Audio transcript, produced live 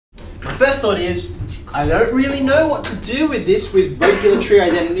first thought is, I don't really know what to do with this with regular tree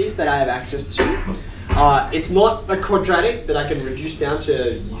identities that I have access to. It's not a quadratic that I can reduce down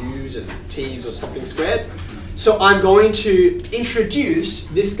to u's and t's or something squared. So I'm going to introduce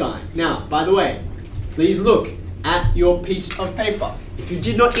this guy. Now, by the way, please look at your piece of paper. If you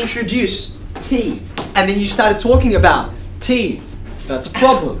did not introduce t, and then you started talking about t, that's a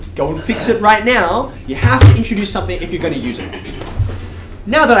problem. Go and fix it right now. You have to introduce something if you're going to use it.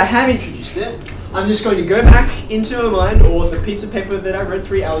 Now that I have introduced it, I'm just going to go back into my mind, or the piece of paper that I read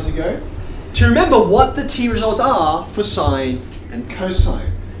 3 hours ago, to remember what the t results are for sine and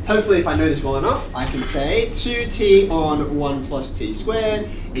cosine. Hopefully, if I know this well enough, I can say 2t on 1 plus t squared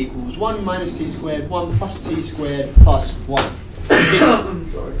equals 1 minus t squared, 1 plus t squared plus 1.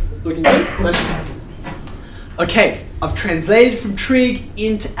 Looking good? Okay, I've translated from trig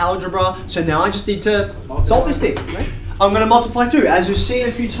into algebra, so now I just need to solve this thing. Right? I'm going to multiply through, as we've seen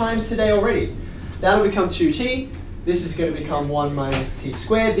a few times today already. That'll become 2t. This is going to become 1 minus t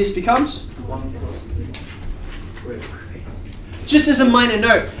squared. This becomes 1 plus t squared. Just as a minor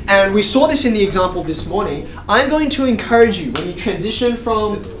note, and we saw this in the example this morning, I'm going to encourage you, when you transition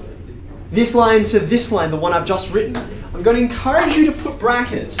from this line to this line, the one I've just written, I'm going to encourage you to put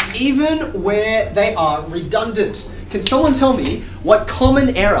brackets, even where they are redundant. Can someone tell me what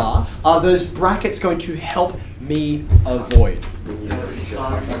common error are those brackets going to help me avoid?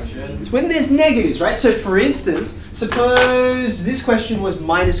 It's when there's negatives, right? So for instance, suppose this question was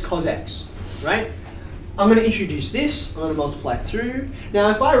minus cos x, right? I'm going to introduce this, I'm going to multiply through. Now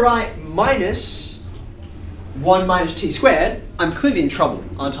if I write minus 1 minus t squared, I'm clearly in trouble,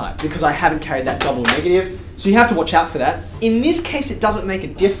 aren't I? Because I haven't carried that double negative. So you have to watch out for that. In this case, it doesn't make a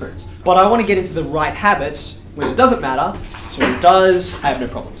difference. But I want to get into the right habits when it doesn't matter. So it does, I have no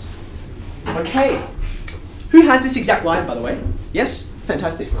problems. Okay. Who has this exact line, by the way? Yes?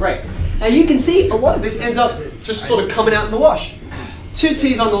 Fantastic. Great. Now you can see a lot of this ends up just sort of coming out in the wash. 2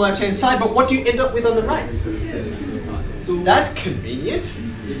 t's on the left-hand side, but what do you end up with on the right? That's convenient.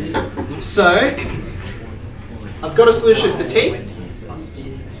 So, I've got a solution for t.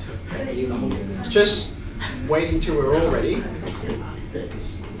 It's just waiting till we're all ready.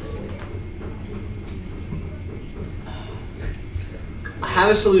 I have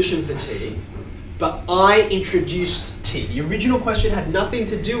a solution for t, but I introduced t. The original question had nothing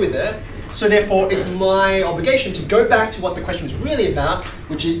to do with it, so therefore it's my obligation to go back to what the question was really about,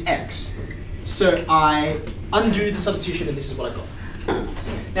 which is x. So I undo the substitution, and this is what I got.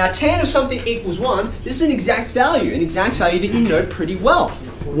 Now tan of something equals 1, this is an exact value that you know pretty well.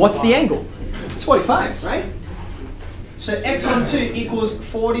 What's the angle? It's 45, right? So x on 2 equals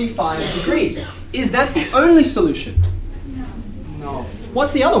 45 degrees. Is that the only solution? No.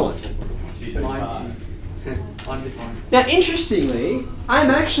 What's the other one? 90. Undefined. Now interestingly, I'm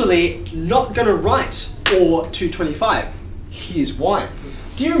actually not going to write or 225. Here's why.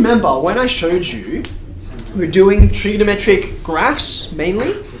 Do you remember when I showed you we were doing trigonometric graphs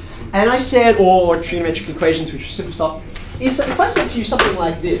mainly, and I said, or trigonometric equations, which are simple stuff, is if I said to you something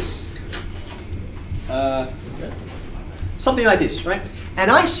like this, something like this, right? And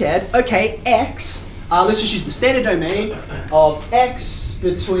I said, okay, x, let's just use the standard domain of x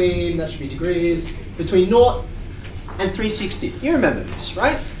between, that should be degrees, between 0 and 360. You remember this,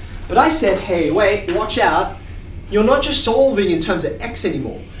 right? But I said, hey, wait, watch out. You're not just solving in terms of x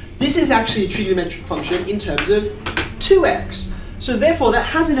anymore. This is actually a trigonometric function in terms of 2x. So therefore, that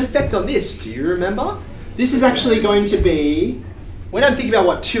has an effect on this. Do you remember? This is actually going to be, when I'm thinking about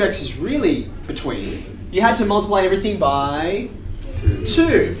what 2x is really between, you had to multiply everything by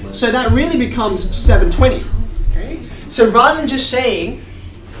 2. So that really becomes 720. Okay? So rather than just saying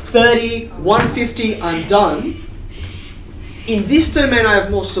 30, 150, I'm done, in this domain I have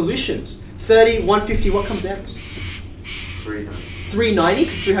more solutions. 30, 150, what comes next? 390,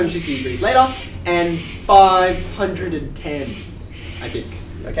 because 360 degrees later, and 510, I think.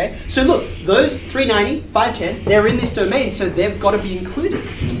 Okay, so look, those 390, 510, they're in this domain, so they've got to be included,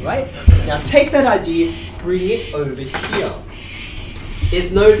 right? Now take that idea, bring it over here.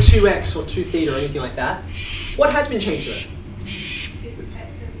 There's no 2x or 2 theta or anything like that. What has been changed there?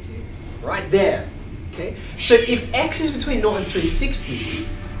 Right there. Okay, so if x is between 0 and 360,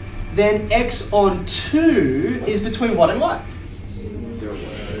 then x on 2 is between what and what?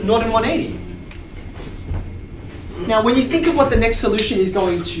 0 and 180. Now, when you think of what the next solution is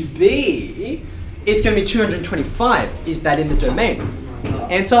going to be, it's going to be 225. Is that in the domain?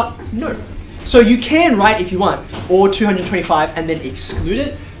 Answer, no. So you can write, if you want, or 225 and then exclude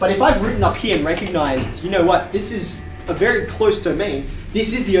it. But if I've written up here and recognized, you know what, this is a very close domain,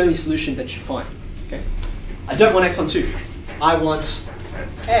 this is the only solution that you find. Okay? I don't want x on 2. I want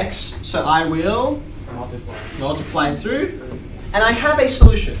x. So I will Multiply. multiply through, and I have a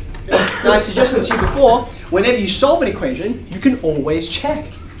solution. Now I suggested to you before, whenever you solve an equation, you can always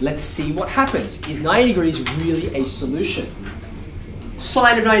check. Let's see what happens. Is 90 degrees really a solution?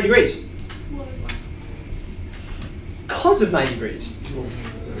 Sine of 90 degrees. Cos of 90 degrees.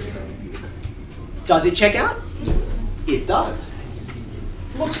 Does it check out? It does.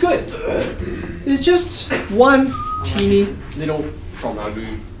 Looks good. There's just one teeny little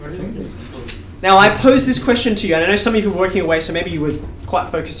problem. Now I posed this question to you, and I know some of you were working away, so maybe you were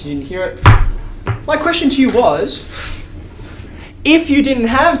quite focused, you didn't hear it. My question to you was, if you didn't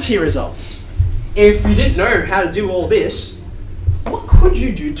have t-results, if you didn't know how to do all this, what could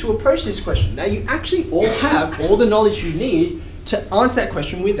you do to approach this question? Now you actually all have all the knowledge you need to answer that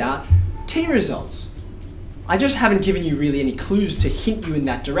question without t-results. I just haven't given you really any clues to hint you in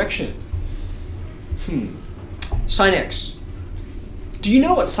that direction. Sin x. Do you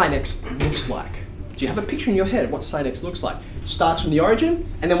know what sin x looks like? Do you have a picture in your head of what sin x looks like? Starts from the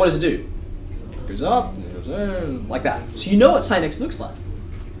origin, and then what does it do? It goes up, and it goes down, like that. So you know what sin x looks like.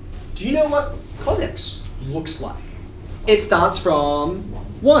 Do you know what cos x looks like? It starts from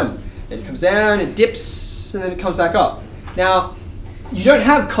 1, then it comes down, it dips, and then it comes back up. Now, you don't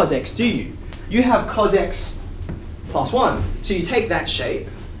have cos x, do you? You have cos x plus 1. So you take that shape,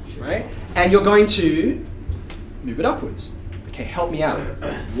 right, and you're going to move it upwards. Okay, help me out.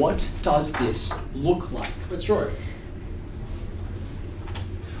 What does this look like? Let's draw it.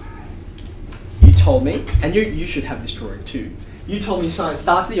 You told me, and you should have this drawing too. You told me sine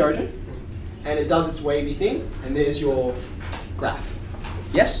starts at the origin, and it does its wavy thing, and there's your graph.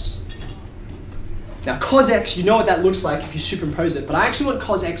 Yes? Now cos x, you know what that looks like if you superimpose it, but I actually want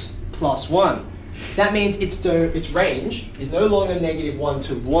cos x plus 1. That means its range is no longer -1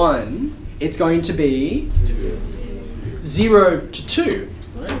 to 1, it's going to be 0 to 2.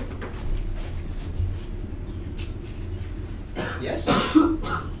 Right? Yes?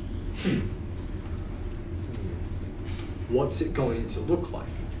 What's it going to look like?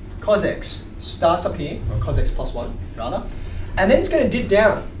 Cos x starts up here, or cos x plus 1 rather, and then it's going to dip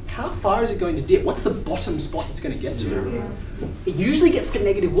down. How far is it going to dip? What's the bottom spot it's going to get to? It usually gets to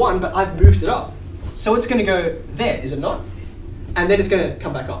 -1, but I've moved it up. So it's going to go there, is it not? And then it's going to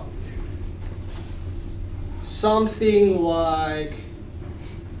come back up. Something like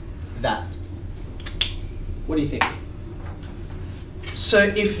that. What do you think? So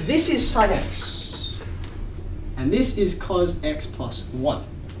if this is sin x, and this is cos x plus 1,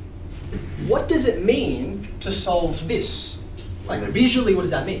 what does it mean to solve this? Like visually, what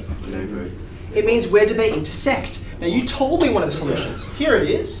does that mean? It means where do they intersect? Now you told me one of the solutions. Here it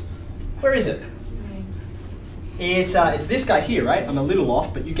is. Where is it? It's this guy here, right? I'm a little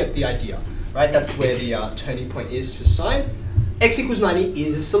off, but you get the idea, right? That's where the turning point is for sine. X equals 90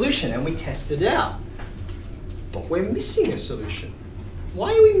 is a solution, and we tested it out. But we're missing a solution.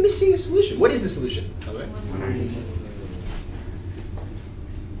 Why are we missing a solution? What is the solution, by the way?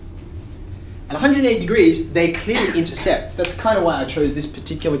 At 180 degrees, they clearly intersect. That's kind of why I chose this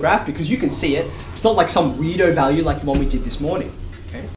particular graph, because you can see it. It's not like some weirdo value like the one we did this morning.